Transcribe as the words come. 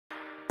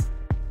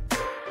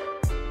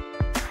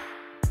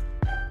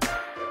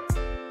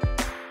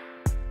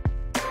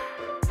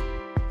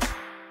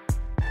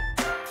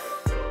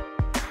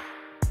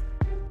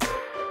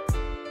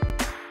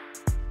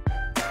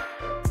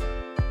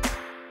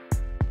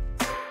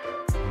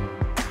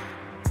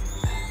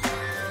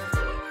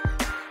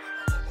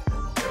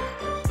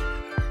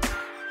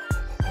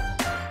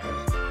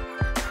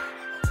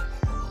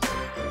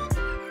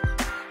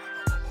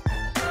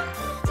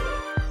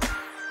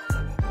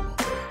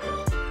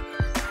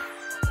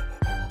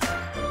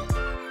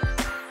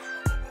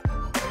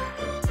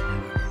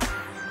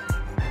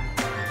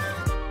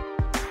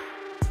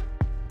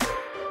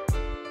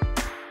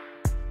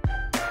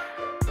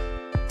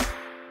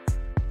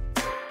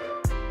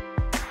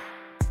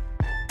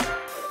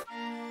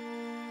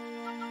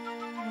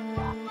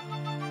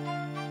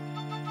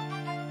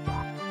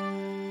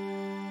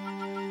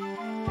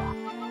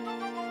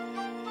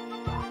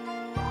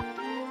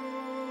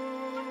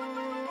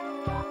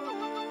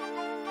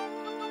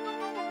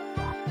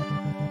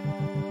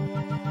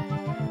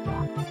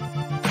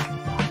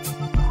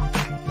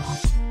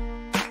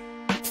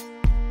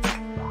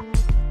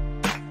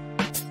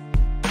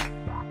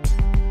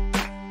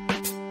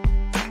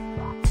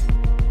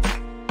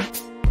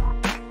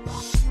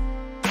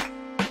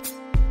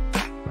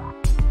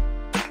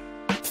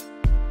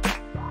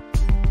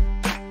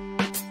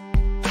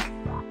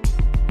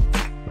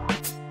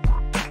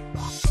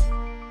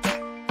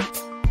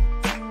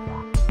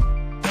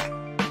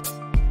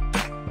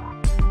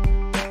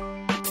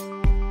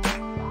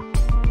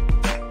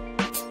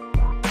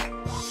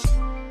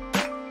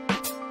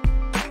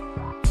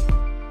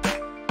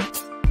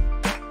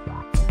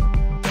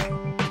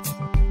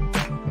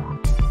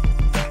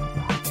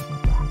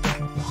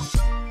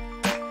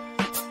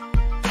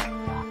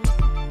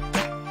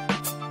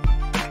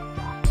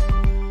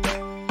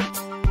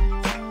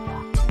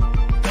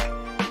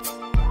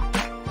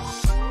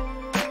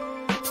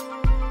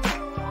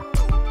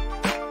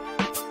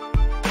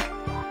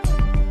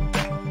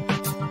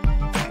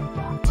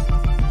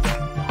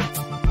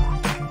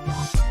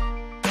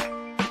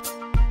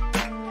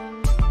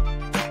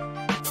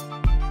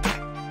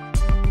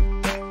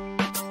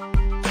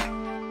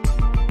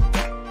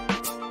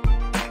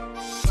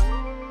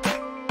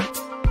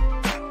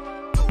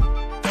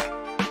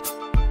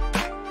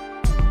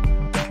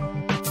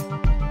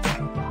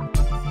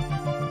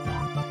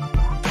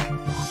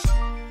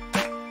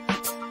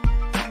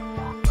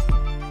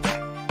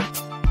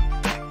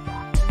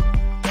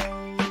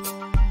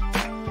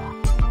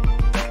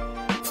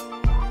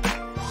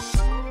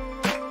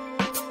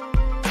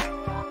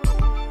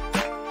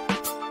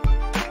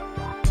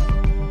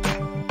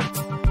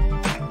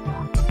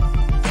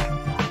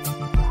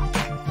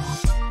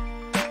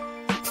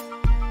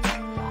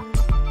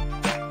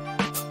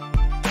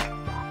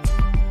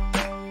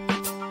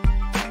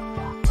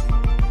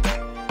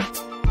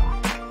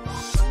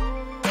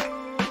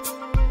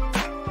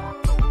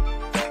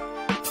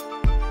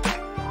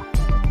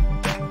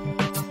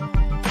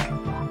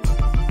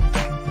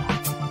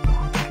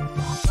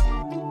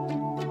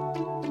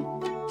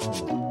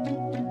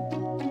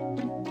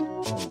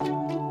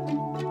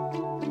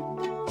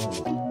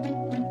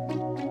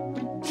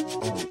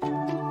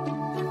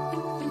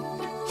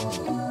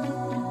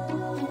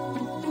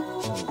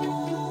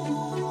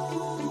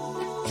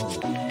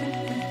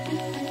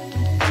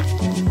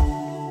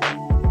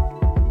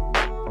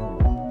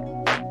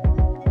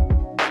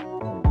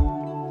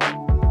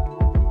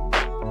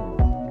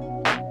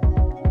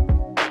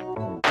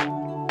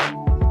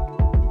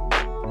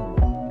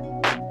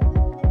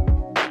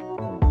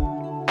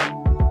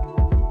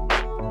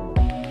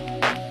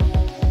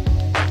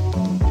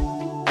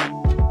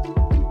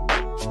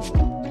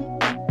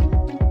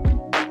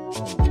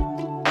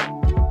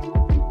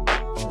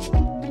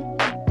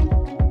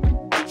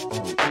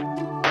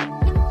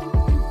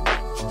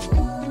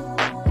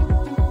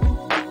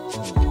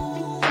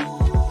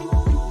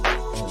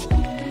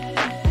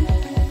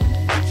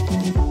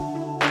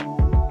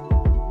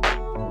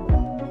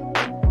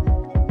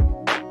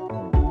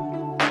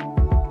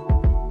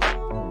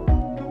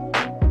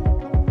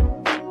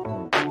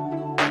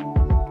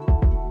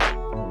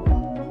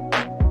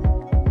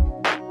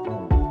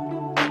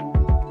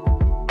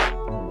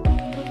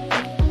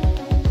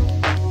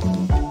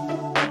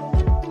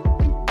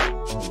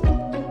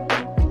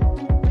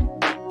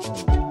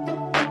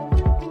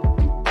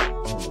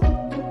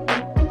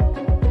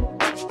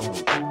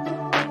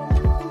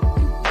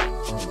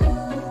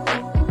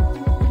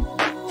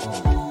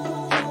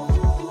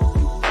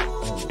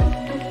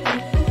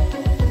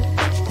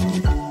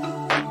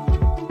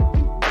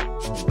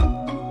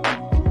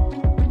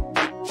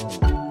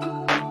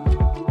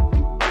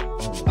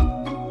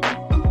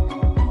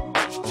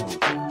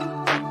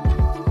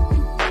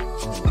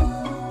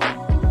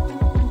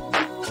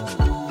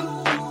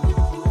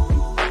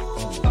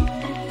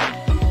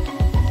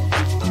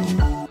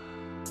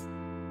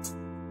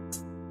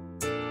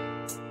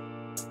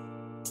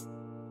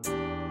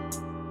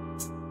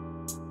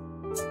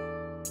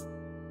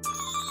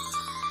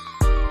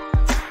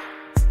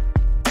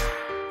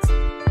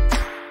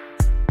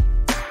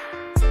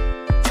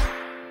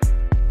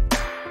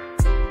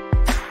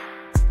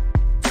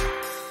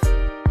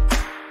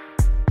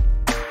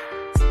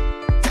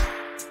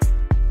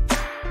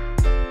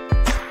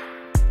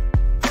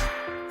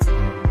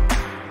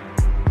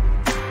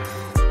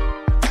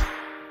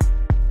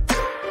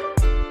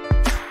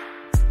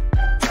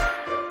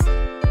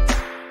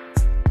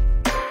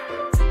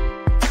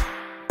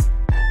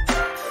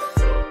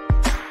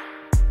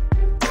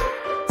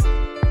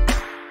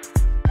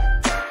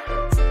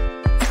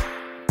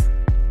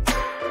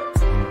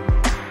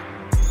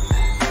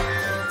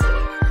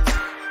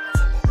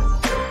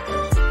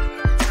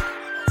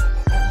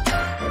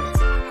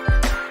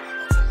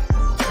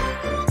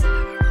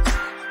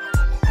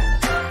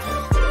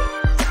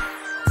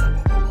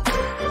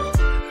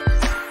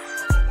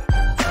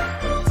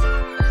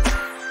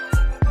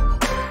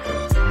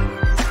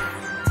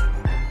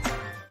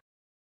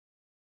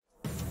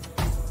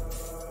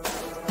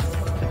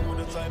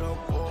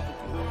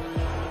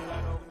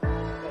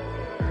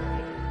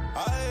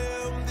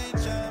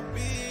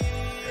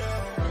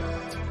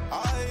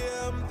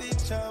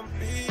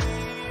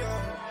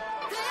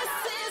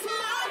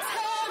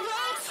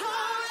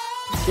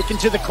Kick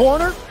into the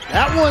corner.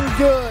 That one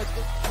good.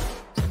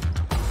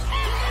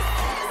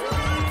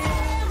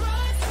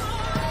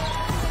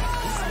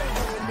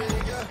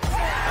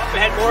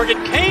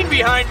 Morgan Kane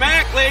behind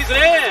Mack, lays it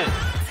in.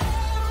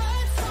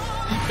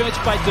 Defense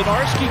by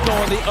Donarski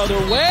going the other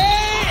way,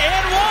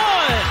 and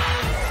one!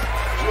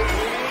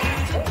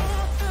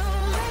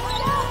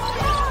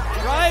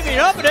 Driving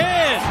up and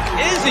in,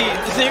 Izzy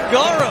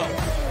Zingaro.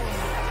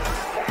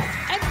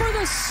 And for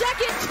the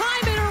second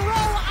time in a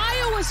row,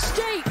 Iowa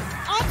State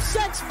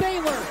upsets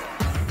Baylor.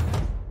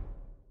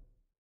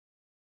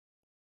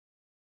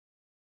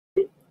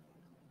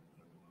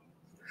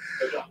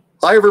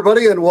 Hi,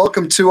 everybody, and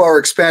welcome to our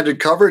expanded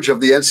coverage of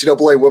the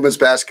NCAA Women's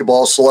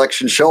Basketball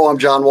Selection Show. I'm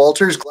John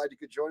Walters. Glad you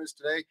could join us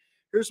today.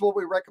 Here's what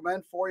we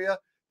recommend for you.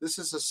 This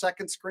is a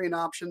second screen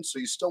option, so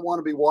you still want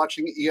to be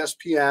watching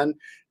ESPN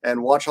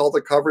and watch all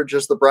the coverage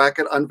as the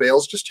bracket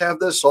unveils. Just have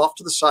this off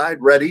to the side,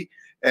 ready,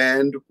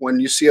 and when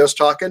you see us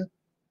talking,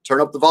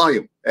 turn up the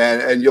volume,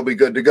 and you'll be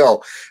good to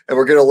go. And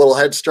we're getting a little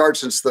head start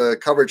since the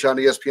coverage on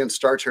ESPN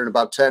starts here in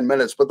about 10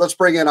 minutes. But let's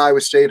bring in Iowa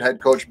State head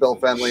coach Bill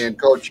Fenley.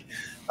 And, Coach,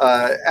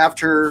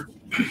 after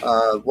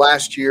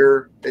last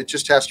year, it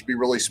just has to be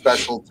really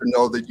special to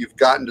know that you've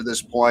gotten to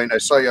this point. I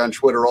saw you on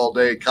Twitter all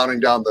day counting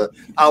down the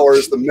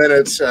hours, the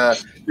minutes.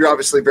 You're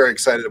obviously very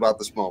excited about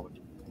this moment.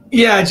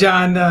 Yeah,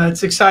 John,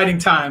 it's exciting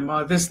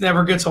time. This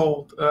never gets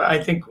old.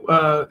 I think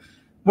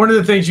one of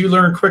the things you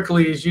learn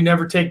quickly is you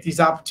never take these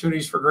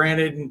opportunities for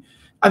granted. And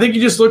I think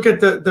you just look at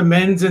the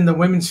men's and the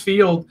women's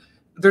field.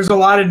 There's a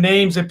lot of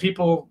names that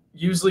people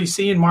usually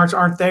see in March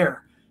aren't there.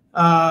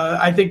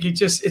 I think it's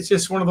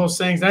just one of those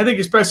things. And I think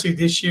especially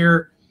this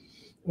year,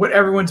 what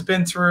everyone's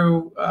been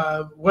through,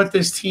 what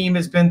this team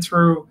has been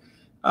through,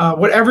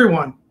 what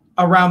everyone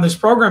around this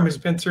program has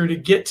been through to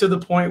get to the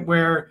point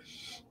where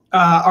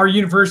our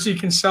university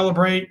can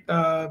celebrate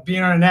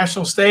being on a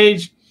national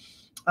stage.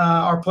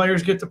 Our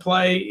players get to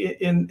play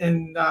in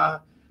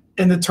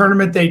the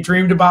tournament they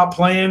dreamed about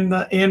playing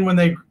in when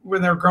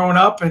they're growing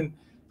up, and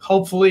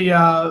hopefully,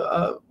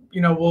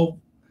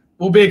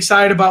 we'll be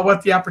excited about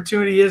what the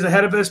opportunity is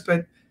ahead of us.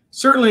 But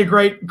certainly a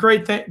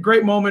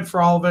great moment for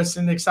all of us,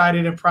 and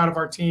excited and proud of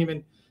our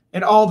team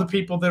and all the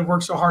people that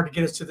worked so hard to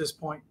get us to this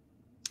point.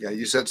 Yeah,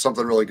 you said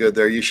something really good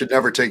there. You should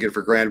never take it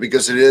for granted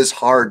because it is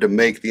hard to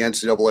make the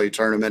NCAA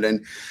tournament.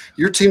 And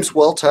your team's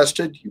well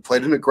tested. You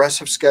played an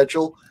aggressive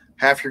schedule,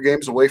 half your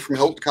games away from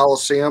Hilton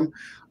Coliseum.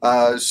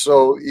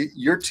 So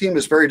your team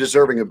is very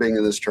deserving of being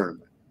in this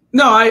tournament.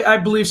 No, I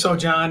believe so,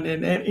 John.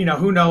 And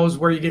who knows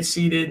where you get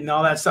seated and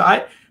all that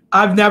stuff.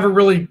 I've never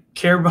really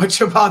cared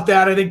much about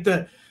that. I think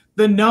the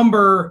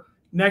number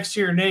next to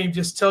your name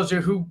just tells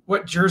you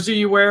what jersey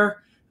you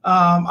wear.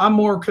 I'm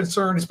more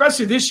concerned,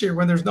 especially this year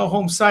when there's no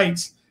home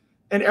sites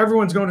and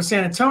everyone's going to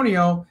San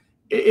Antonio.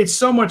 It's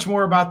so much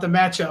more about the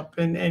matchup.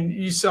 And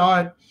you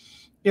saw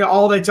it,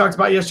 all they talked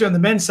about yesterday on the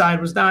men's side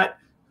was not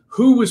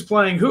who was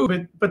playing who,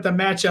 but the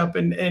matchup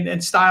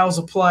and styles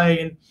of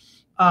play.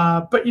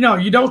 And but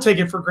you don't take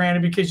it for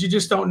granted because you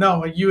just don't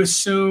know. You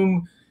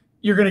assume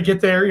you're going to get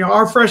there.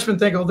 Our freshmen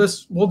think,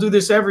 we'll do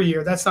this every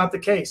year. That's not the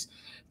case.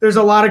 There's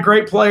a lot of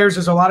great players.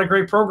 There's a lot of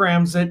great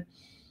programs that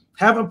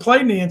haven't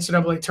played in the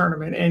NCAA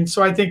tournament. And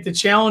so I think the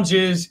challenge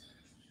is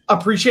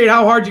appreciate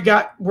how hard you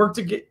got work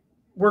to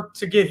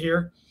get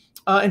here.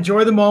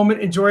 Enjoy the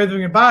moment, enjoy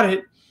everything about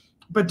it,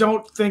 but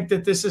don't think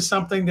that this is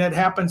something that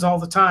happens all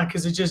the time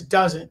because it just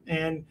doesn't.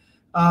 And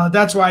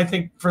that's why I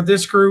think for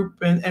this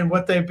group and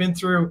what they've been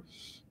through,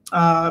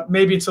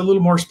 maybe it's a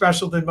little more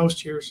special than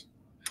most years.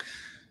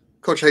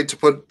 Coach, I hate to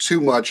put too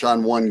much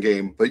on one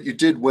game, but you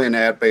did win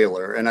at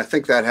Baylor, and I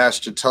think that has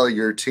to tell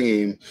your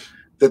team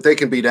that they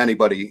can beat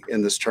anybody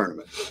in this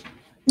tournament.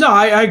 No,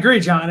 I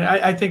agree, John.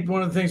 I think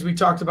one of the things we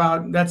talked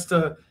about, that's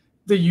the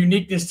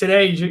uniqueness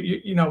today.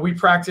 We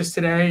practiced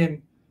today,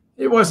 and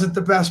it wasn't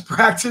the best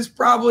practice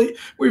probably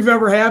we've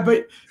ever had,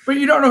 but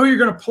you don't know who you're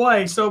going to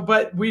play.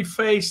 But we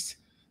faced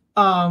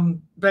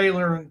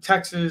Baylor and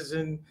Texas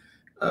and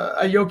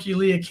Aoki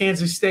Lee at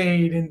Kansas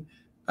State and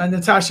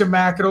Natasha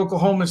Mack at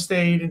Oklahoma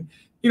State. And,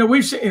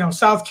 we've seen,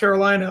 South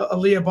Carolina,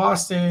 Aaliyah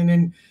Boston.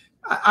 And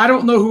I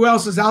don't know who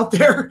else is out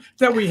there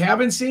that we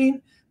haven't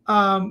seen.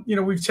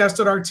 We've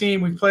tested our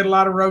team. We've played a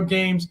lot of road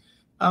games.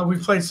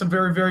 We've played some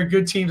very, very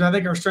good teams. I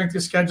think our strength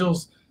of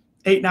schedule's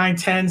 8, 9,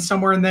 10,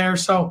 somewhere in there.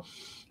 So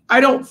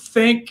I don't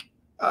think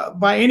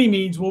by any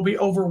means we'll be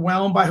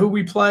overwhelmed by who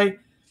we play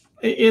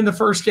in the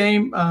first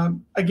game.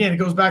 Again, it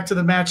goes back to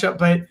the matchup,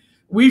 but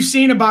we've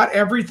seen about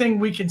everything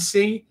we can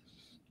see.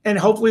 And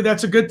hopefully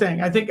that's a good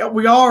thing. I think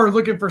we all are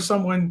looking for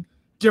someone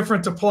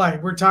different to play.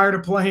 We're tired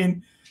of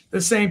playing the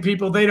same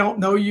people. They don't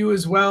know you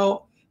as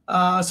well.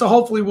 So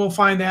hopefully we'll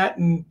find that.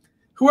 And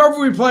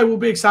whoever we play, we'll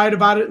be excited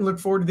about it and look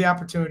forward to the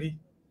opportunity.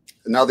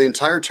 Now the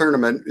entire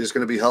tournament is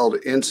going to be held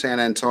in San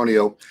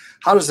Antonio.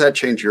 How does that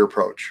change your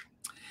approach?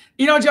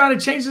 John, it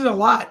changes a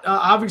lot.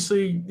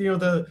 Obviously,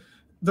 the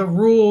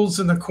rules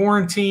and the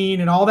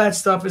quarantine and all that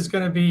stuff is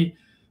going to be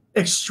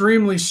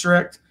extremely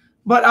strict.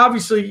 But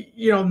obviously,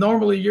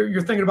 normally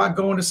you're thinking about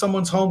going to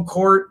someone's home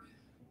court.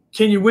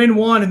 Can you win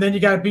one and then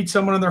you got to beat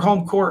someone on their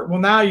home court? Well,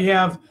 now you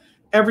have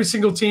every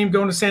single team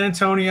going to San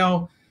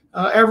Antonio.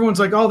 Everyone's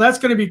like, oh, that's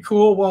going to be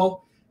cool.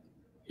 Well,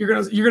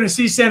 You're gonna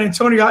see San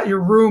Antonio out your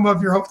room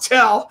of your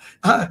hotel.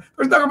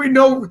 There's not gonna be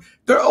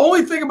the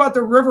only thing about the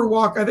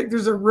Riverwalk, I think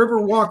there's a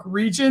Riverwalk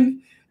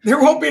region. There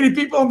won't be any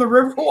people on the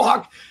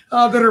Riverwalk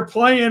that are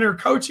playing or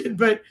coaching,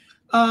 but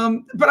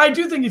I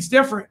do think it's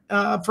different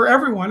for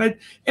everyone, and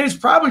it's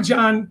probably,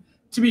 John,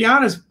 to be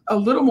honest, a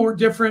little more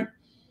different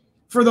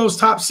for those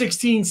top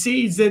 16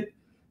 seeds that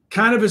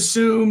kind of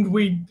assumed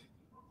we'd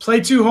play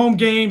 2 home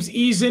games,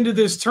 ease into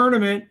this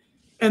tournament,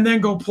 and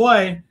then go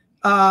play.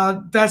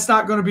 That's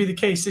not going to be the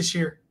case this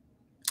year.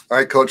 All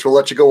right, Coach, we'll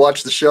let you go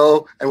watch the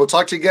show, and we'll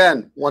talk to you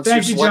again once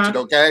you're selected,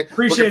 John. okay?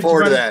 Appreciate Looking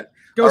forward to that.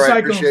 Go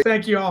Cyclones.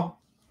 Thank you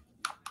all.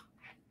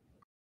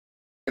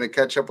 Going to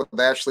catch up with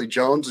Ashley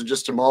Jones in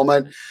just a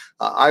moment.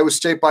 Iowa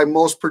State, by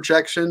most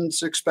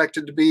projections,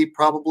 expected to be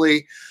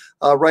probably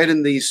right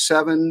in the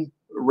 7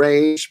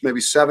 range, maybe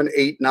 7,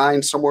 8,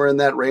 9, somewhere in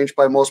that range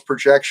by most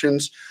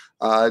projections.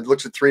 I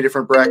looked at 3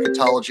 different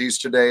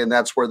bracketologies today, and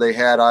that's where they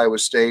had Iowa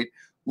State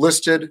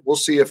listed. We'll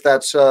see if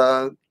that's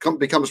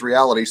becomes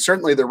reality.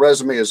 Certainly their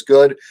resume is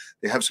good.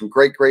 They have some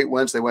great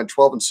wins. They went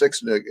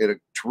 12-6 in a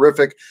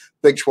terrific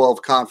Big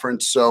 12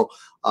 conference. So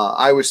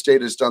Iowa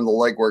State has done the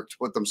legwork to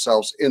put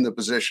themselves in the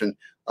position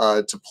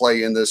to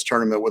play in this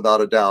tournament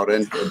without a doubt.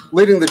 And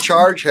leading the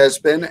charge has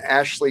been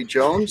Ashley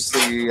Jones,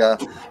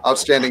 the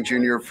outstanding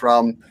junior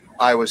from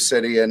Iowa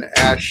City. And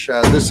Ash,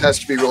 this has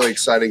to be really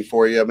exciting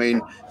for you. I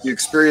mean, you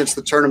experienced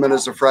the tournament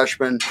as a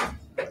freshman.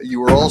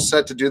 You were all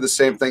set to do the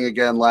same thing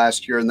again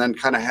last year, and then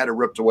kind of had it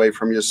ripped away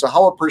from you. So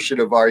how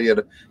appreciative are you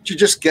to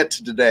just get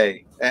to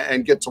today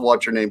and get to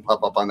watch your name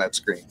pop up on that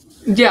screen?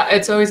 Yeah,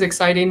 it's always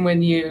exciting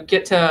when you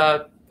get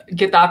the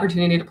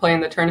opportunity to play in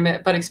the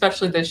tournament, but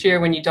especially this year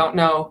when you don't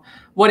know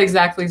what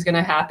exactly is going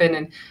to happen.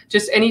 And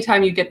just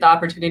anytime you get the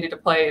opportunity to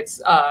play,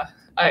 it's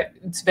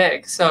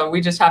big. So we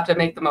just have to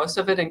make the most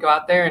of it and go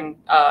out there and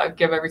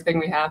give everything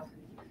we have.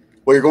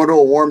 Well, you're going to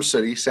a warm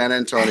city, San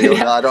Antonio.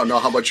 Yeah. I don't know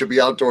how much you'll be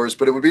outdoors,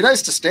 but it would be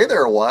nice to stay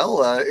there a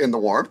while in the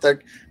warmth. That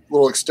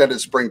little extended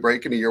spring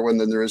break in a year when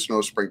then there is no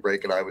spring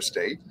break at Iowa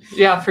State.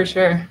 Yeah, for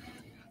sure.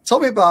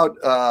 Tell me about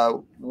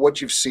what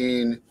you've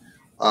seen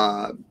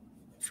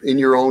in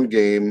your own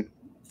game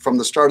from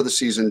the start of the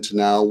season to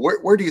now.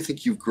 Where do you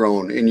think you've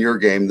grown in your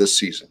game this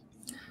season?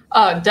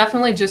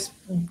 Definitely just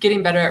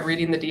getting better at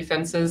reading the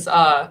defenses.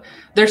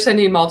 They're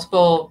sending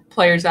multiple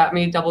players at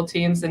me, double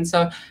teams. And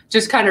so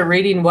just kind of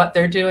reading what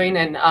they're doing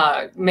and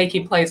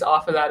making plays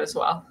off of that as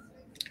well.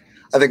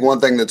 I think one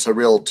thing that's a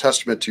real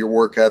testament to your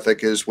work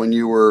ethic is when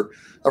you were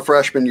a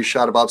freshman, you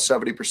shot about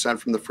 70%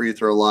 from the free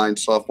throw line.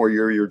 Sophomore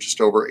year, you're just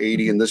over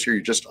 80. And this year,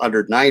 you're just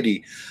under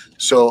 90.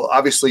 So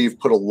obviously, you've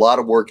put a lot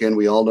of work in.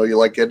 We all know you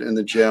like getting in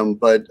the gym.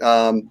 But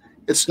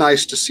it's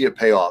nice to see it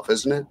pay off,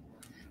 isn't it?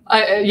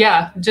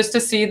 Yeah, just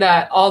to see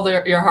that all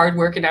your hard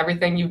work and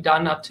everything you've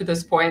done up to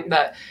this point,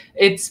 that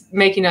it's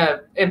making an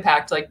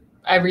impact. Like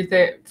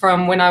everything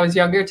from when I was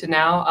younger to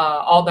now,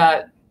 all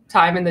that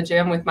time in the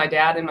gym with my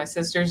dad and my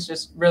sisters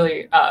just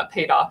really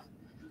paid off.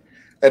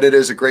 And it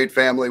is a great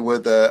family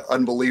with an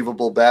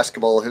unbelievable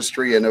basketball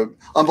history and an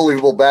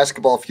unbelievable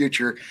basketball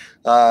future.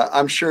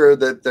 I'm sure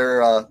that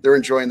they're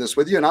enjoying this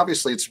with you. And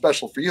obviously it's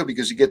special for you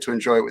because you get to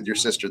enjoy it with your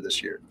sister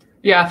this year.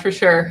 Yeah, for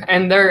sure.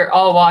 And they're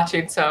all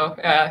watching. So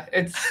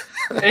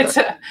it's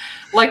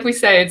like we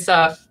say, it's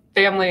a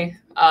family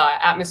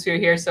atmosphere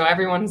here. So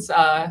everyone's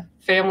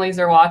families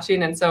are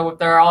watching. And so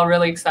they're all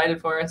really excited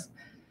for us.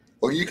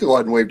 Well, you can go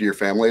ahead and wave to your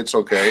family. It's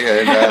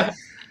okay. And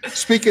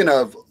speaking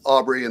of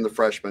Aubrey and the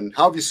freshmen,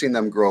 how have you seen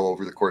them grow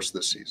over the course of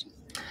this season?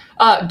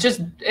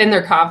 Just in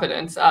their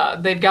confidence.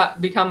 They've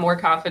become more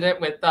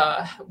confident with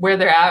where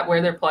they're at,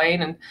 where they're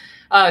playing,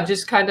 and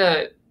just kind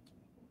of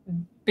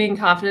being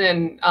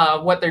confident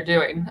in what they're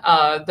doing.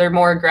 They're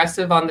more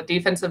aggressive on the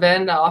defensive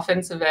end, the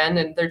offensive end,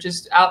 and they're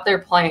just out there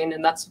playing,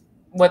 and that's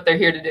what they're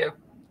here to do.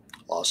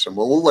 Awesome.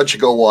 Well, we'll let you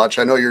go watch.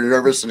 I know you're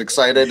nervous and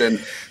excited, and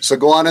so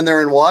go on in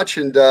there and watch,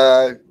 and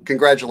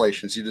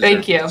congratulations. You deserve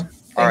Thank you.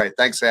 All right.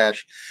 Thanks,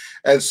 Ash.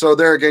 And so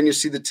there again, you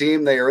see the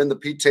team. They are in the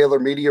Pete Taylor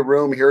Media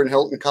Room here in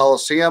Hilton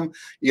Coliseum.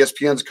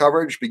 ESPN's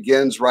coverage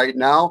begins right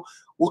now.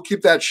 We'll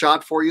keep that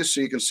shot for you so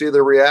you can see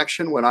their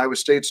reaction when Iowa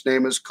State's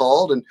name is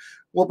called. And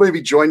we'll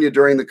maybe join you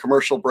during the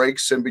commercial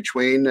breaks in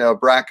between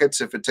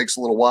brackets if it takes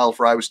a little while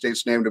for Iowa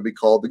State's name to be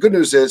called. The good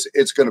news is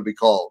it's going to be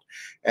called.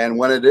 And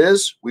when it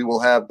is, we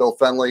will have Bill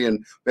Fenley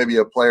and maybe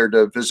a player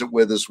to visit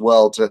with as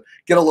well to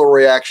get a little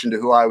reaction to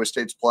who Iowa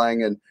State's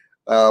playing and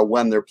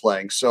when they're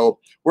playing. So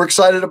we're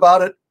excited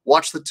about it.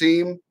 Watch the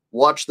team,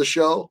 watch the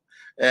show,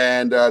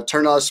 and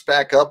turn us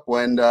back up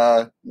when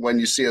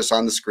you see us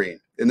on the screen.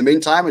 In the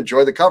meantime,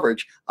 enjoy the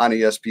coverage on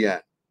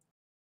ESPN.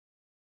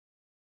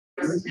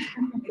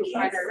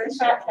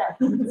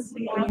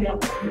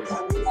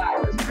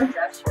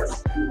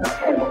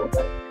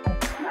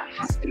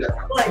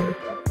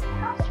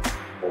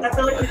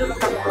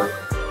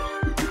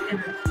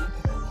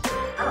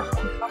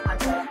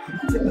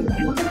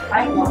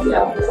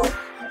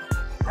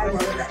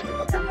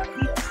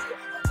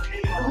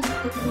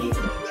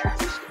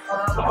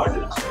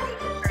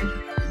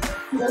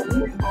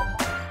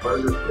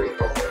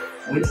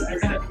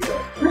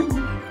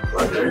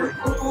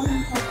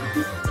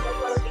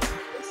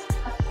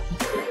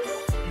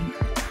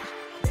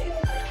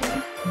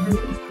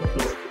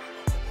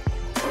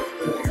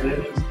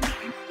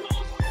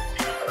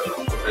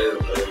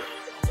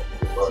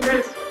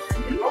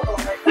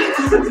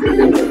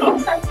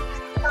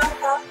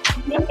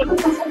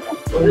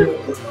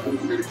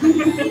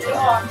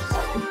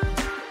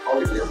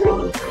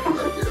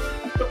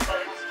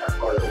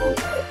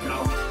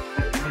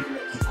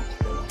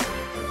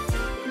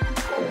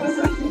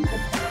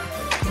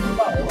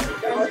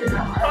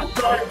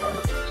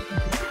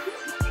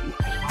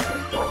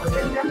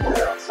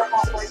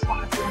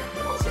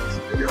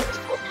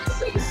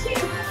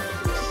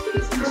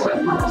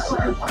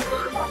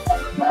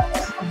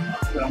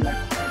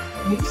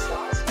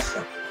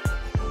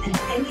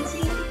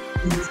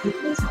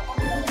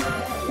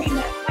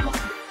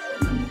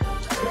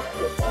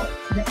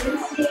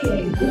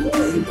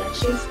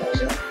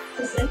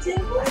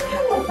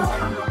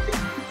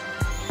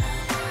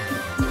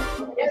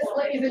 Yes,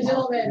 ladies and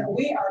gentlemen,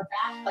 we are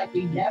back like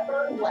we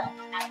never left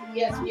at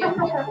the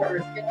ESPN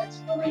headquarters in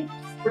Litchfield,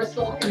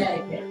 Bristol,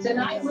 Connecticut.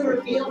 Tonight we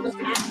reveal the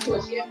path to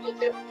a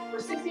championship for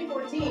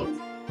 64 teams,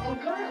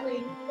 and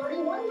currently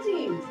 31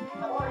 teams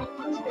have already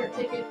punched their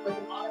ticket with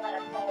an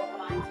automatic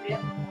qualifying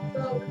stamp.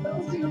 So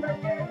those two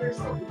right there, they're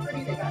sitting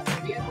pretty. They got their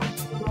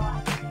vehicles,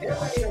 they're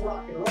ready to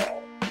rock and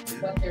roll.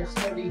 But there's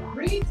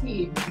 33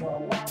 teams who are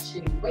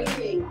watching,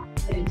 waiting,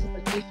 in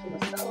anticipation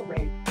of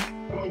celebrating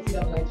the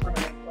NCAA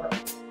tournament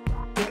first.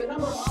 With the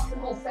number of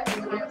obstacles set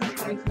in the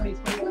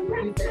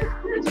 2020-21 season,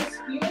 it just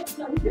feels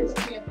like this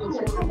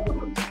championship.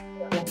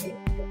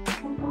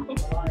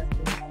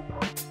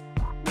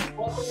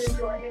 Welcome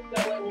into our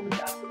NCAA Women's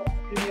Basketball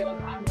Studios.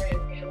 I'm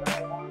Rand Taylor,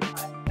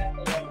 alongside Beth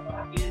Alonso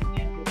again,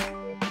 and we're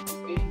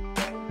waiting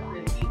for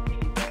the East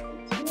Game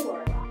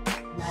tour.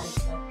 And that is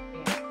the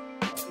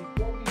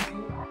before we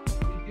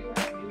do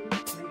have news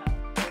coming up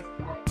today.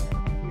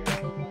 We are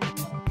still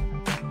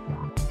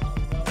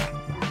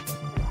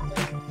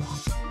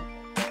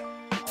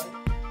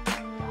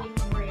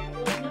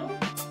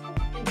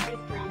In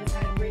history has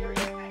had a greater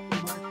impact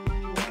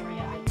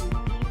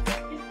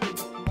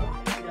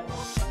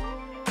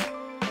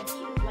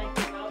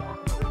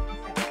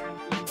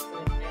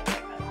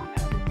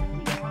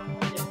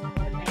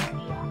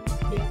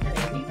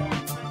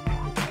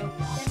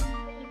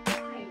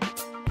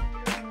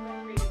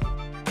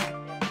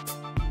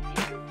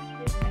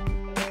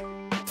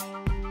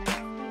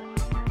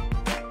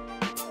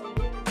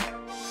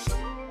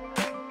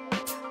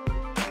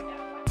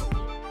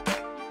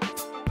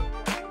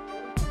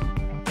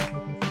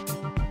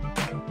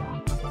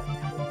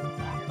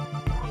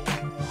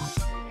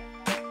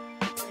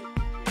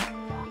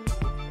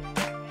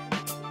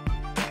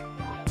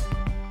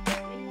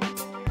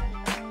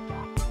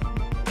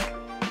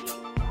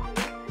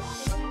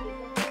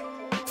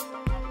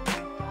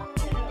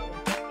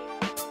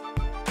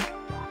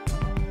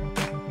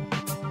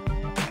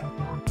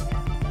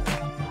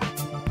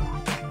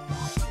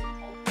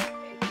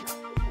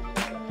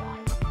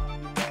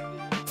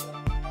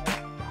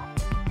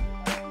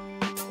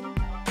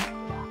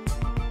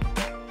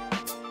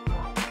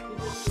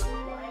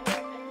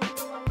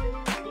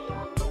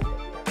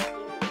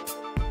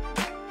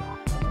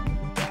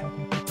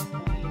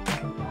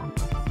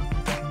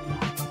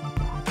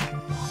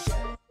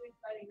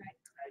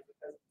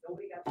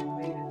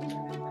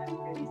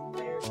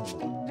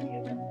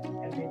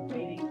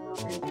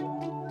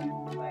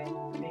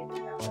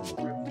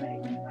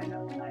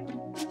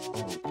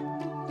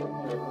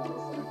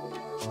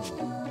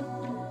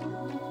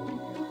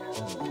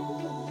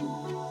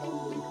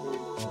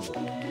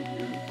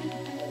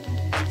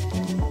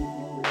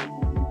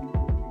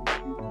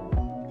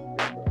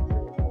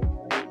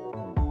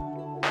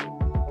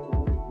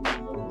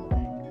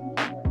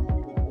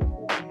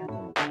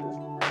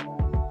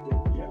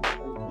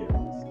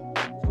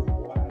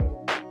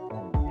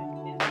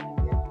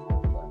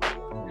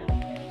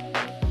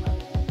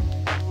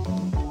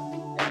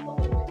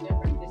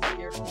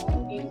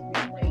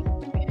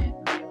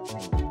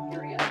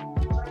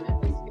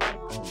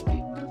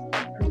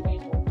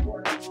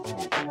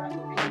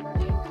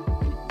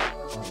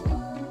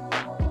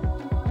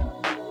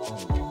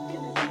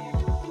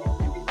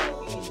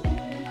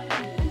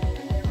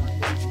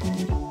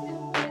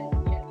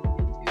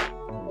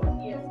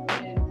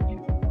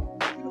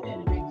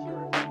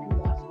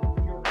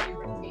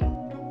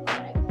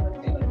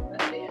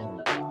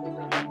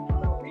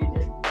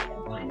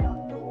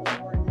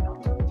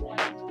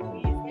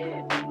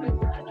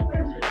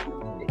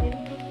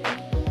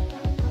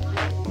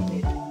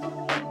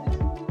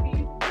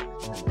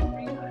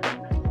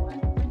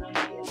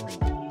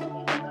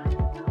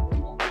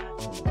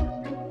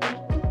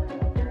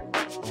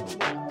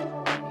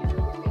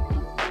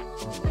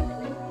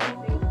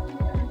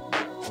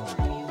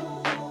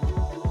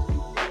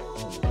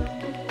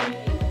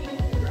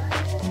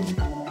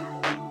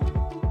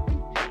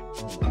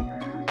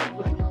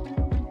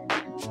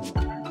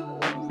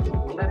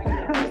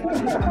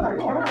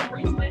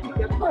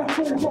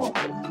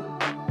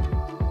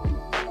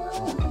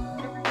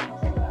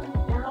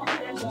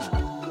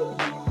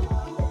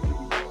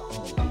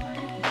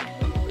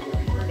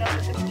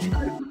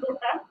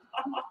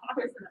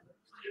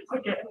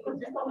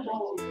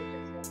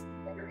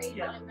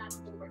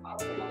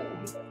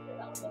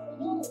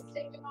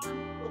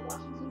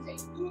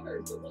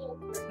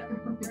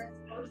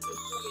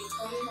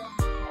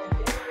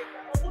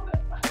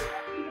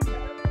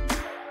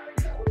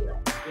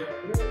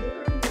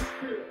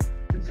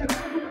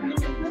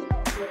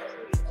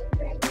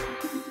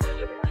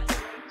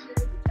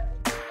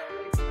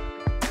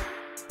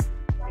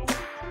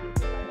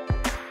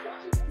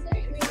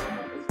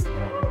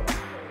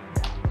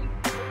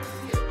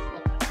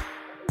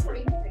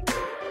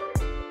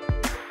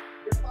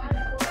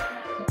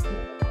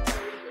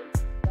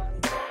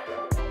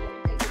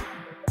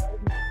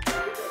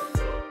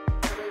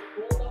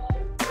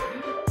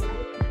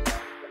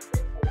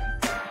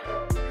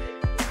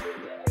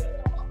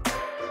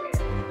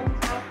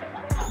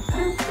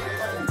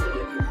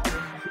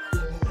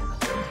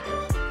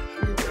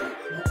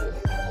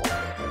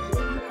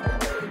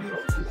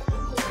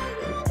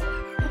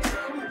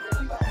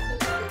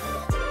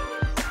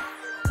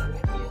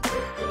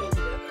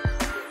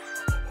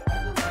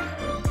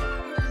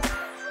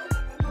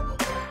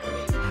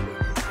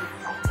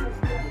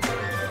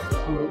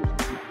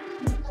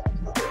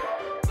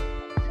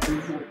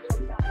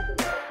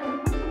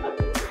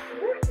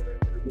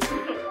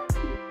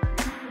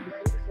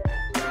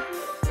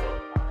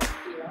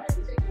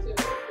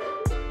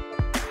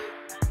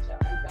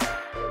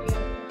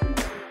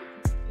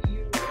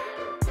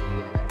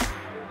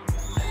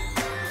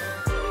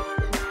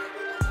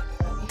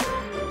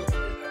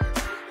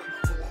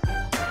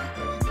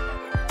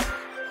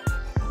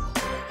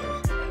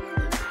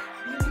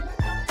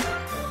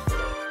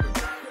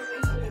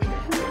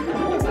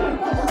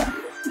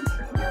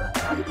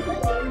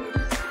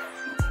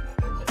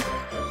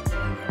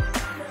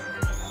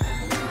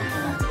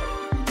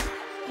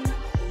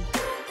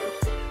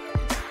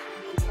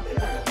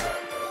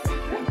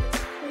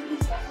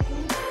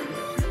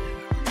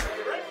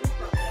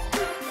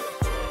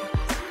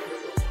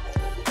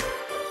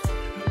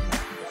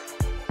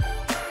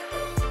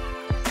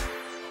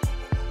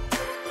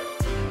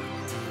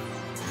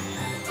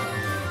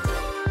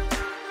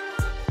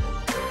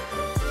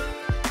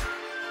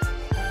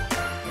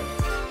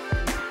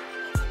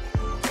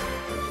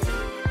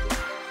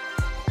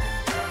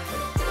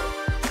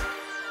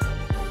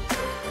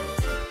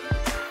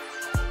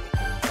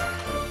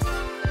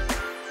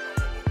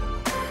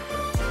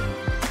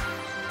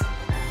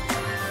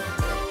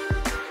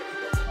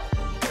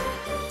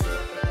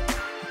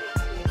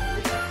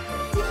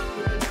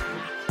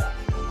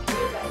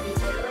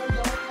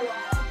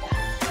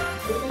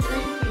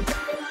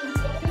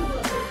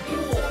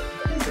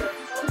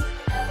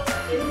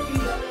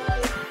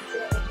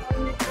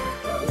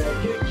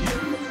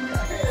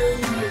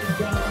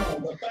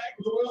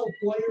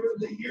Player of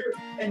the Year,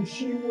 and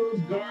she will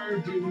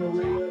guard you,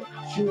 Maria.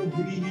 She will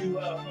beat you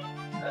up.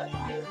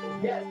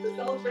 Yes, the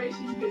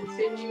celebration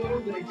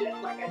continues. And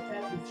just like I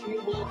said, the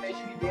team will make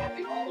sure you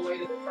dancing all the way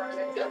to the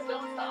tournament. Just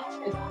don't stop.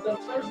 It's the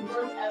first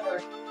burst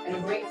ever and a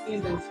great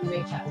season to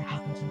make that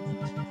happen.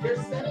 Your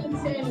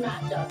 7-10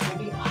 matchup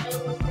will be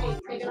Iowa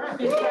State taking on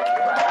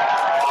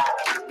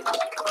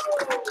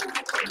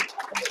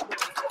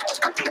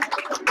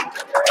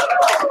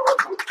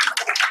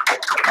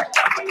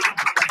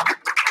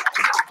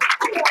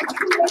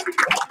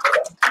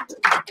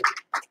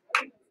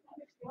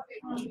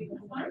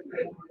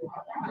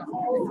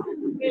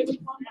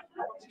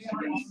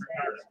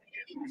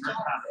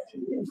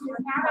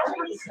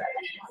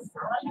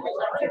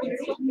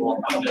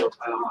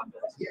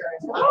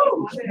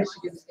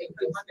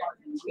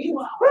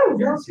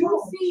Your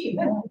 2 seed.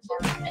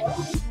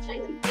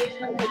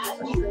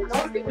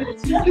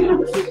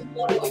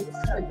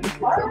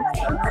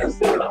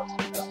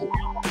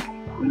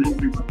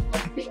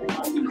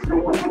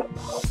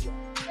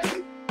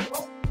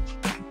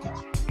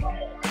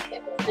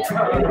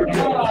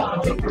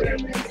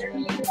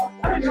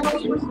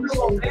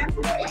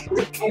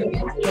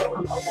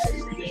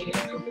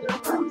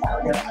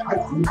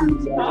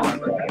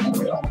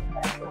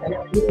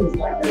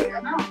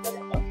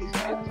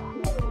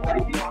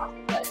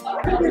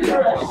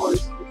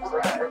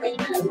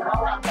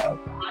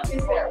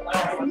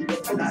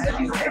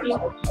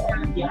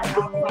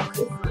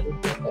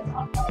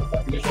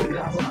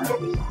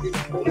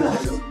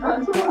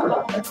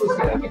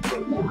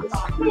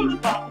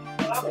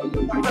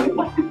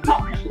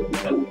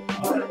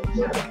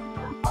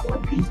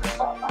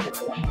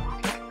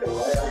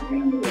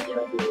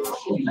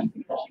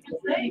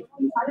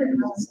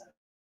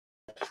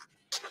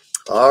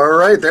 All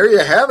right, there you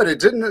have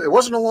it. It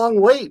wasn't a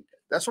long wait.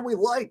 That's what we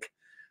like.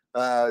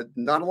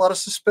 Not a lot of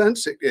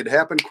suspense. It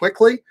happened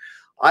quickly.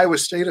 Iowa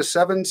State, a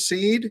 7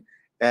 seed,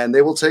 and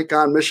they will take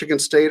on Michigan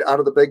State out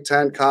of the Big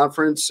Ten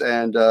Conference.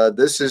 And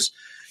this is,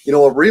 a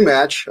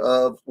rematch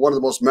of one of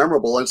the most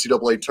memorable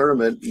NCAA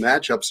tournament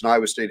matchups in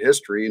Iowa State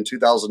history in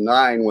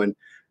 2009 when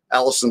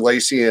Allison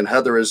Lacey and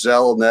Heather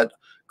Ezell and that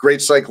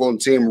great Cyclone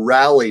team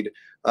rallied,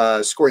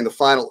 scoring the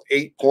final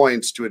 8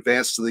 points to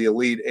advance to the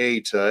Elite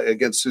Eight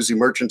against Susie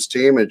Merchant's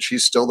team, and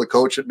she's still the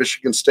coach at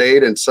Michigan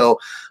State. And so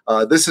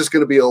this is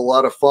going to be a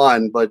lot of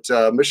fun. But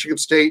Michigan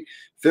State,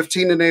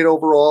 15-8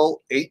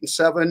 overall,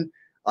 8-7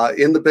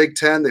 in the Big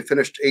Ten. They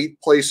finished 8th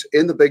place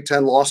in the Big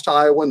Ten, lost to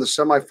Iowa in the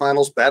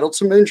semifinals, battled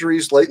some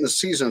injuries late in the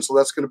season. So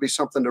that's going to be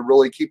something to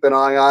really keep an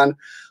eye on.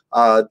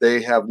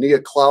 They have Nia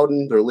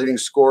Clouden, their leading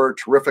scorer,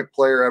 terrific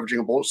player, averaging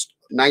almost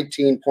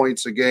 19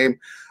 points a game.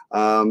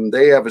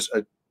 They have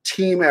a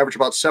team average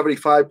about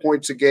 75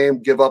 points a game,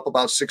 give up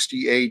about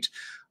 68,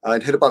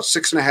 and hit about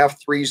 6.5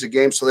 threes a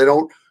game. So they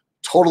don't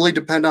totally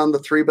depend on the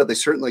three, but they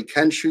certainly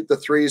can shoot the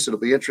threes. It'll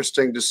be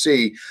interesting to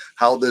see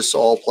how this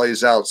all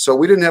plays out. So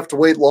we didn't have to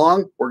wait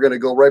long. We're going to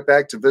go right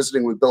back to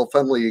visiting with Bill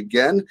Fenley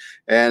again.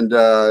 And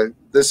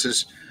this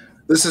is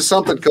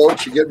something,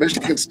 Coach. You get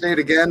Michigan State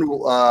again.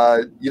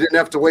 You didn't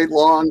have to wait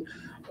long.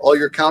 All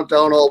your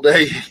countdown all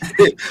day.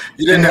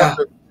 You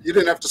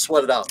didn't have to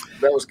sweat it out.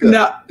 That was good.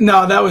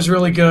 No, that was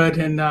really good,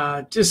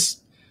 and just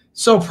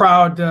so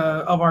proud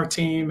of our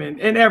team and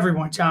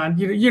everyone, John.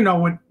 You know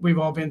what we've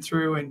all been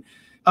through, and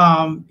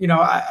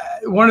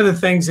one of the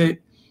things that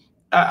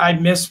I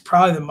miss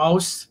probably the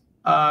most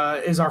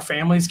is our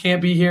families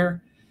can't be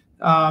here.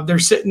 They're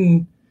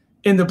sitting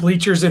in the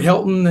bleachers at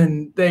Hilton,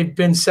 and they've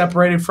been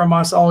separated from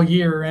us all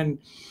year. And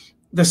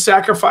the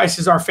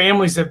sacrifices our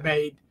families have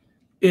made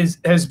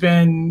has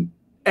been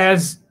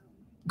as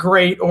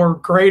great or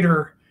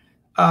greater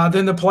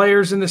than the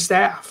players and the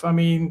staff. I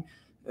mean,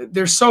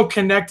 they're so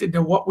connected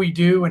to what we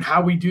do and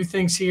how we do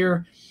things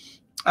here.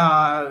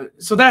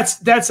 So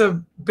that's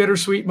a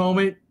bittersweet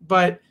moment,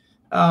 but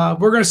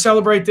we're going to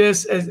celebrate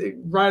this as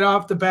right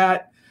off the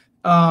bat.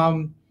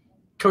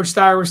 Coach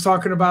Steyer was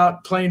talking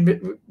about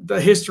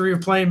the history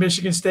of playing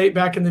Michigan State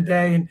back in the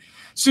day, and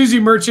Susie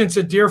Merchant's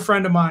a dear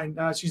friend of mine.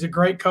 She's a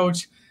great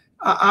coach.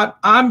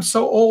 I'm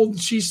so old,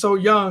 she's so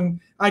young.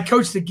 I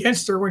coached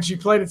against her when she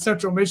played at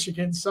Central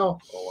Michigan, so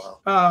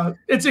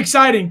it's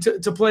exciting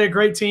to play a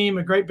great team,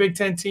 a great Big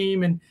Ten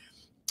team, and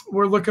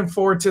we're looking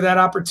forward to that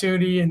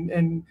opportunity.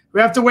 And we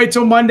have to wait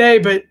till Monday,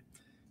 but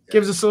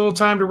gives us a little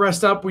time to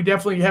rest up. We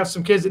definitely have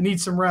some kids that need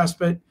some rest,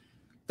 but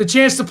the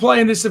chance to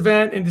play in this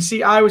event and to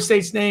see Iowa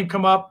State's name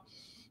come up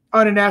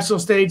on a national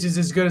stage is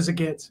as good as it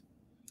gets.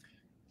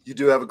 You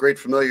do have a great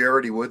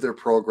familiarity with their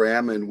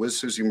program and with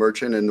Susie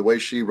Merchant and the way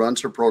she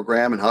runs her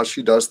program and how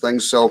she does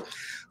things. So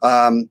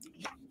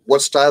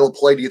what style of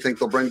play do you think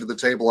they'll bring to the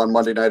table on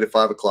Monday night at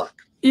 5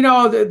 o'clock? They're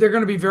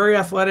going to be very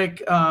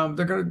athletic.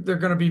 They're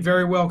going to be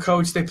very well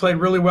coached. They played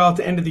really well at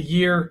the end of the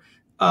year.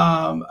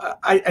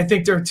 I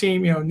think their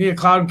team, Nia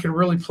Clouden can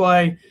really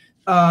play.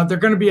 They're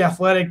going to be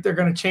athletic. They're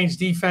going to change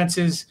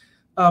defenses,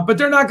 but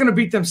they're not going to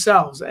beat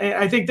themselves. And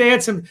I think they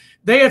had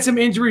some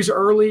injuries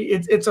early.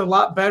 It's a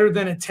lot better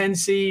than a 10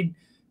 seed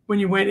when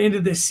you went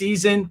into this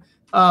season.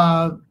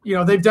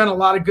 They've done a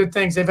lot of good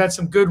things. They've had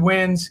some good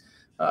wins.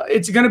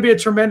 It's going to be a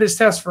tremendous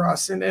test for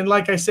us. And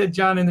like I said,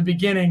 John, in the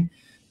beginning,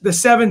 the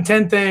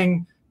 7-10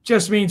 thing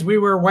just means we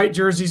wear white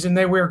jerseys and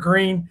they wear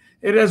green.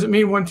 It doesn't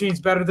mean one team's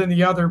better than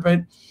the other,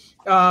 but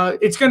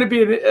it's going to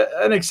be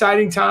an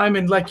exciting time.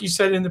 And like you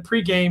said in the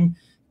pregame,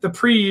 the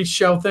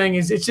pre-show thing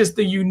it's just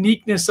the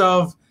uniqueness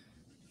of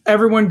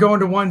everyone going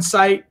to one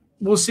site.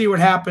 We'll see what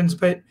happens.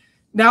 But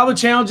now the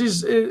challenge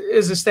is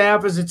as a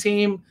staff, as a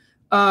team,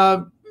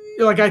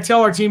 like I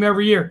tell our team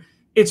every year,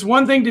 it's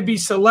one thing to be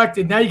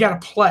selected. Now you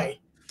got to play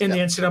in the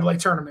NCAA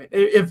tournament.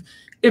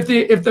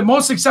 If the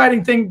most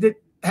exciting thing that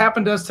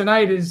happened to us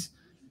tonight is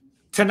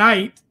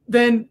tonight,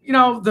 then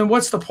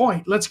what's the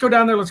point? Let's go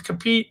down there. Let's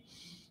compete.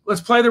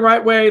 Let's play the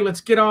right way.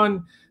 Let's get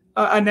on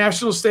a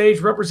national stage,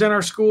 represent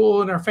our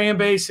school and our fan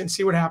base, and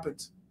see what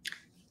happens.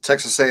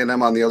 Texas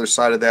A&M on the other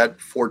side of that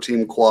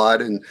 4-team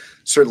quad, and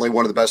certainly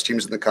one of the best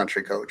teams in the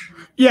country, Coach.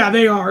 Yeah,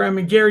 they are. I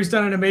mean, Gary's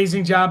done an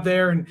amazing job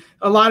there, and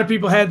a lot of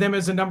people had them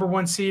as a number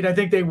 1 seed. I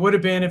think they would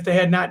have been if they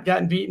had not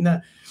gotten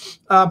beaten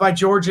by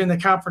Georgia in the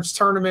conference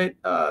tournament.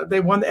 They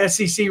won the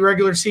SEC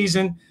regular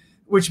season,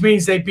 which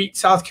means they beat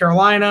South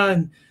Carolina,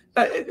 and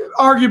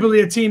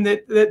arguably a team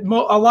that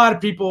a lot of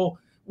people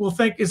will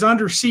think is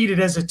underseeded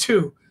as a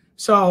 2.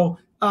 So,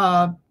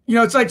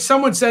 it's like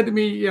someone said to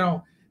me,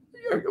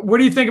 what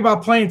do you think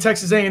about playing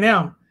Texas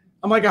A&M?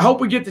 I'm like, I hope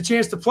we get the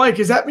chance to play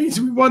because that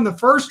means we won the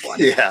first one.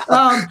 Yeah.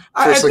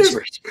 At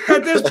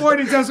this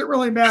point, it doesn't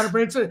really matter,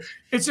 but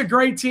it's a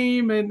great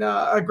team and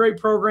a great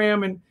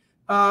program, and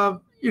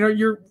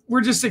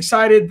we're just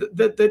excited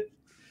that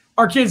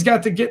our kids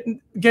got to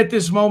get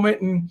this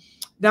moment, and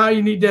now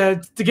you need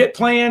to get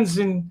plans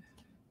and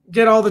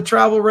get all the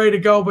travel ready to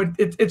go. But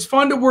it's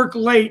fun to work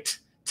late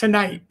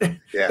tonight.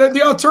 Yeah.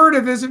 The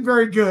alternative isn't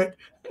very good.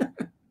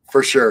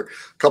 For sure.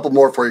 A couple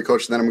more for you,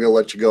 Coach, and then I'm going to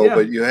let you go. Yeah.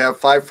 But you have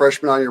 5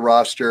 freshmen on your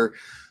roster,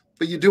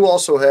 but you do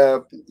also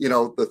have,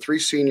 the 3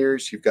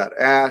 seniors. You've got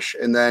Ash,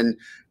 and then,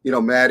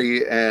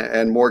 Maddie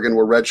and Morgan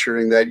were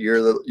redshirting that year.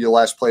 You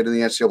last played in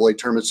the NCAA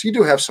tournament. So you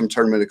do have some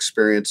tournament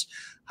experience.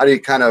 How do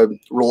you kind of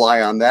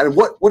rely on that? And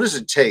what does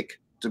it take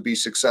to be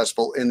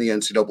successful in the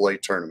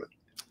NCAA tournament?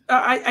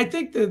 I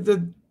think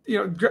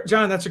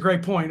John, that's a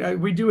great point.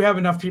 We do have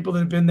enough people that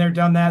have been there,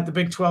 done that. The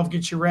Big 12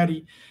 gets you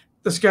ready.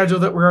 The schedule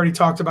that we already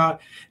talked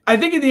about. I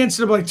think in the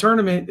NCAA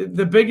tournament,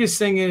 the biggest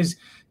thing is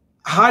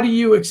how do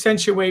you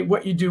accentuate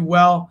what you do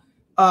well?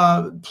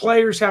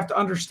 Players have to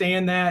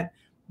understand that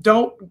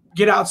don't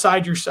get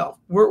outside yourself.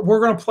 We're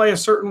going to play a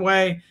certain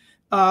way,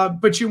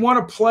 but you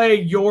want to play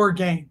your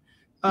game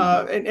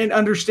and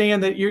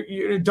understand that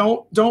you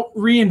don't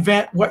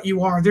reinvent what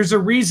you are. There's a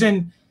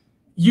reason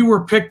you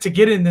were picked to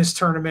get in this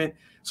tournament.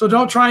 So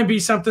don't try and be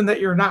something that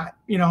you're not.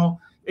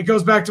 It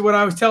goes back to what I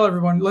always tell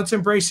everyone. Let's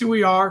embrace who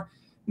we are,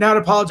 not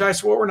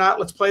apologize for what we're not.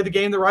 Let's play the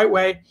game the right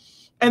way.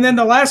 And then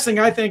the last thing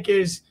I think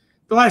is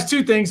the last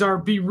two things are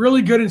be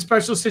really good in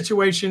special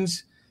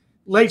situations,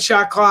 late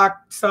shot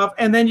clock stuff,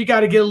 and then you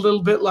got to get a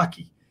little bit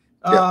lucky.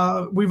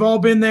 Yeah. We've all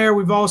been there.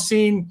 We've all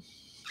seen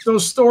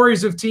those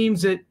stories of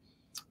teams that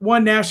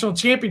won national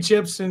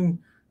championships, and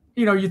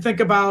you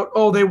think about,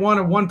 oh, they won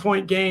a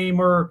 1-point game,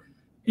 or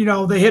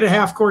they hit a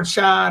half-court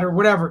shot or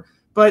whatever.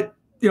 But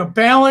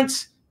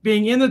balance,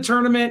 being in the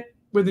tournament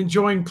with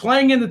enjoying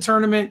playing in the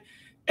tournament,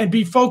 and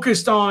be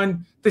focused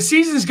on the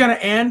season's going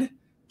to end,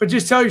 but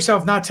just tell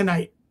yourself not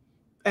tonight,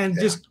 and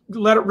just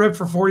let it rip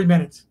for 40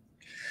 minutes.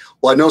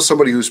 Well, I know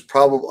somebody who's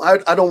probably,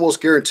 I'd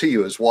almost guarantee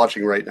you is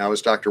watching right now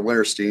is Dr.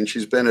 Winterstein.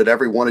 She's been at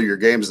every one of your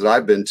games that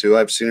I've been to.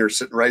 I've seen her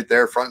sitting right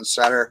there front and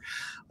center.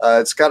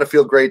 It's got to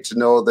feel great to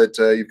know that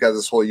you've got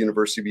this whole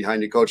university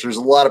behind you, Coach. There's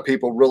a lot of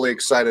people really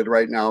excited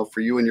right now for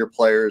you and your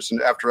players.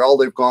 And after all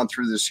they've gone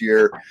through this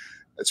year,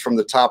 it's from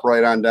the top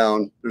right on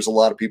down. There's a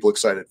lot of people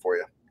excited for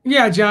you.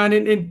 Yeah, John.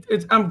 And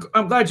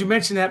I'm glad you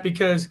mentioned that,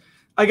 because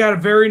I got a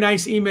very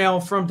nice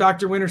email from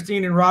Dr.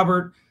 Winterstein and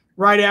Robert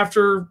right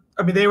after.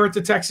 They were at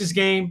the Texas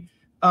game.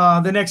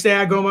 The next day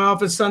I go to my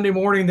office Sunday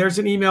morning. There's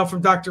an email from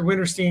Dr.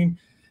 Winterstein.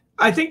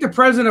 I think the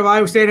president of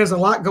Iowa State has a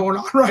lot going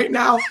on right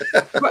now.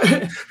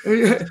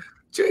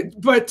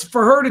 but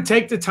for her to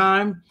take the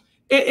time,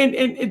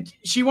 and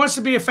she wants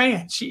to be a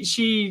fan.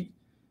 She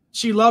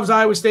loves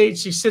Iowa State.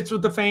 She sits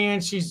with the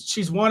fans.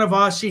 She's one of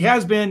us. She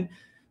has been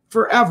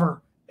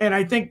forever. And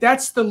I think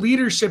that's the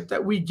leadership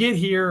that we get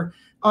here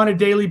on a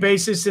daily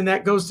basis, and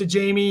that goes to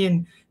Jamie.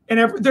 And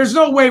there's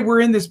no way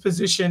we're in this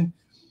position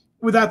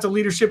without the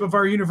leadership of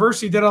our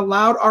university that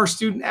allowed our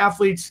student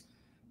athletes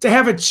to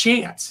have a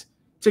chance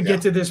to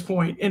get to this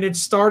point. And it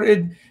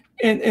started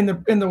in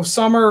the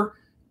summer,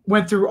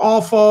 went through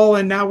all fall,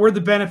 and now we're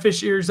the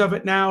beneficiaries of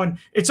it now. And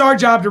it's our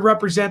job to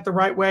represent the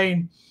right way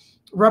and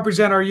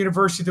represent our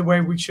university the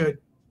way we should.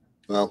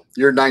 Well,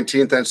 your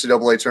 19th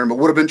NCAA tournament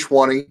would have been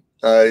 20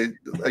 a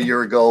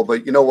year ago,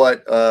 but you know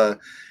what?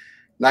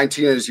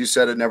 19, as you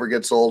said, it never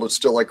gets old. It's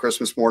still like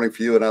Christmas morning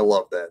for you, and I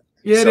love that.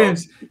 Yeah, it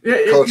is.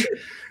 Coach.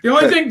 The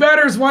only thing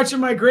better is watching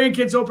my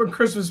grandkids open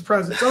Christmas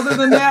presents. Other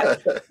than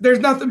that, there's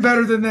nothing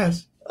better than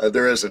this.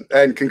 There isn't.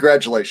 And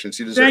congratulations.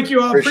 You deserve it. Thank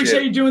you all.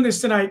 Appreciate you doing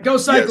this tonight. Go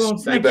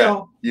Cyclones. Yes, thank you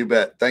all. You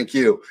bet. Thank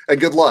you. And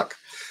good luck.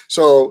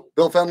 So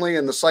Bill Fenley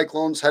and the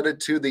Cyclones headed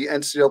to the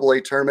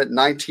NCAA tournament,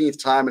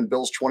 19th time in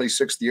Bill's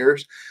 26th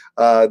years.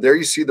 There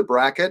you see the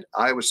bracket.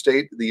 Iowa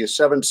State, the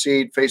 7th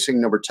seed,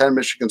 facing number 10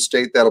 Michigan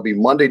State. That'll be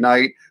Monday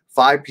night,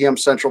 5 p.m.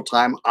 Central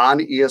Time on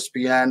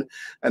ESPN.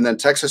 And then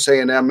Texas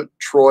A&M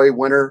Troy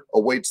winner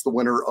awaits the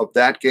winner of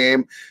that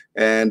game.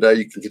 And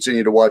you can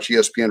continue to watch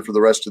ESPN for the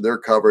rest of their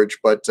coverage.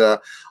 But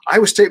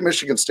Iowa State,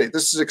 Michigan State,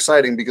 this is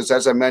exciting because,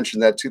 as I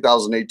mentioned, that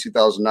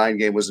 2008-2009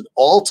 game was an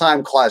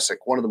all-time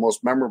classic, one of the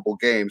most memorable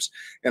games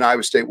in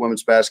Iowa State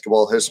women's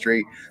basketball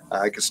history.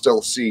 I can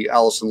still see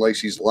Allison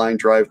Lacey's line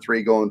drive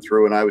 3 going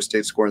through, and Iowa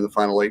State scoring the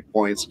final 8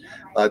 points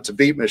to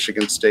beat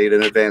Michigan State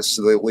and advance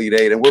to the Elite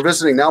Eight. And we're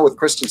visiting now with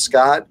Kristen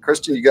Scott.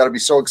 Kristen, you got to be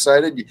so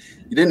excited.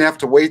 You didn't have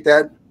to wait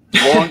that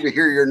long to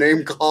hear your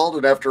name called,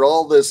 and after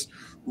all this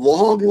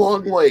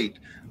long wait,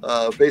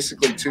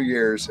 basically 2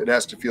 years, it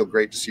has to feel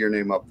great to see your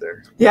name up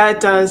there. Yeah, it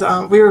does.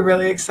 We were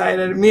really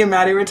excited. Me and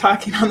Maddie were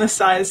talking on the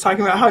sides,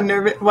 talking about how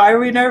nervous. Why are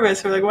we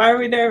nervous? We're like, why are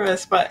we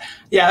nervous? But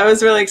yeah, it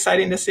was really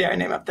exciting to see our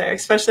name up there,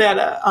 especially at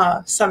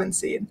a 7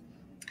 seed.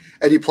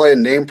 And you play a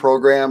name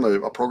program,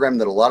 a program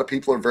that a lot of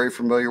people are very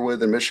familiar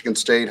with in Michigan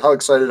State. How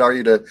excited are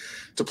you to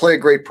play a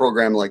great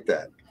program like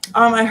that?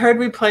 I heard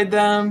we played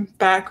them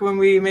back when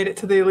we made it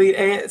to the Elite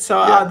Eight,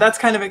 so that's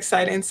kind of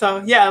exciting.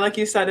 So yeah, like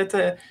you said, it's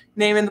a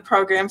name in the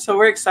program, so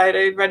we're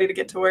excited, ready to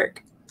get to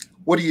work.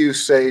 What do you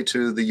say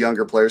to the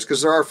younger players?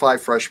 Because there are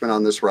 5 freshmen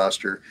on this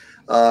roster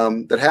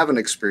that haven't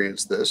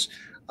experienced this.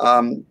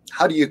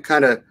 How do you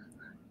kind of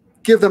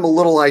give them a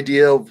little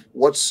idea of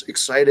what's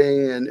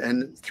exciting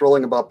and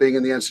thrilling about being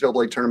in the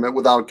NCAA tournament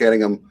without getting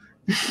them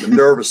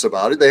nervous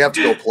about it? They have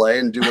to go play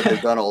and do what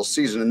they've done all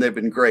season, and they've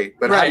been great.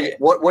 But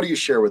what do you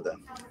share with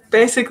them?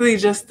 Basically,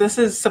 just this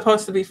is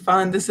supposed to be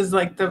fun. This is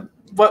like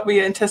what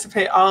we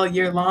anticipate all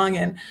year long,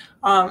 and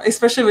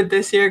especially with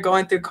this year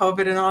going through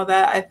COVID and all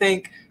that, I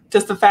think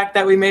just the fact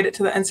that we made it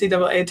to the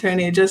NCAA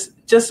tourney,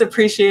 just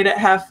appreciate it,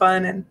 have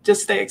fun, and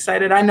just stay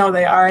excited. I know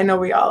they are. I know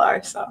we all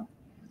are. So.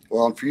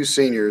 Well, and for you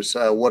seniors,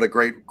 what a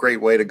great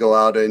way to go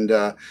out. And,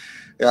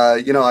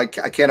 I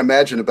can't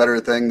imagine a better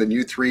thing than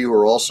you three who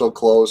are all so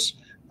close,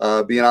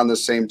 being on the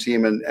same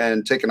team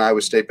and taking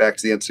Iowa State back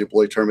to the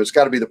NCAA tournament. It's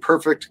got to be the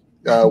perfect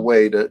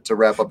way to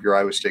wrap up your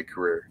Iowa State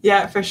career.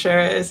 Yeah, for sure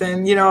it is.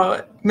 And,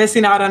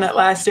 missing out on it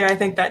last year, I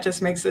think that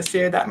just makes this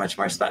year that much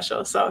more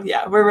special. So,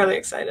 yeah, we're really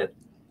excited.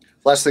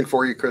 Last thing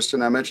for you,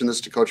 Kristen, I mentioned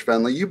this to Coach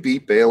Fenley. You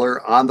beat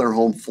Baylor on their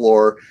home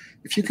floor.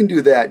 If you can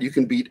do that, you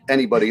can beat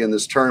anybody in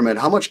this tournament.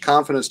 How much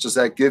confidence does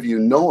that give you,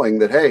 knowing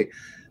that, hey,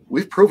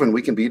 we've proven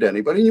we can beat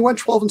anybody? And you went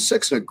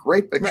 12-6 in a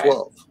great Big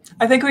 12.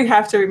 I think we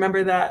have to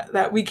remember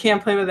that we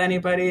can't play with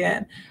anybody,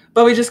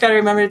 but we just got to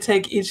remember to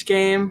take each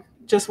game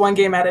just one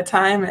game at a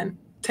time and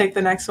take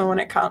the next one when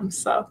it comes.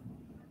 So.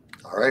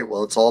 All right.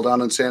 Well, it's all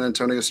down in San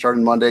Antonio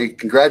starting Monday.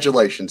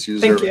 Congratulations. You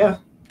deserve it.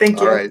 Thank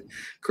you. All right.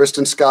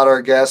 Kristen Scott,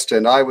 our guest,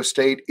 and Iowa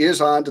State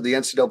is on to the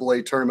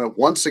NCAA tournament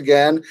once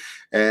again.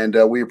 And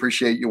we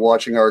appreciate you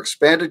watching our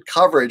expanded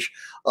coverage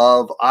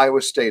of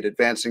Iowa State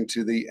advancing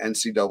to the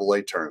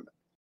NCAA tournament.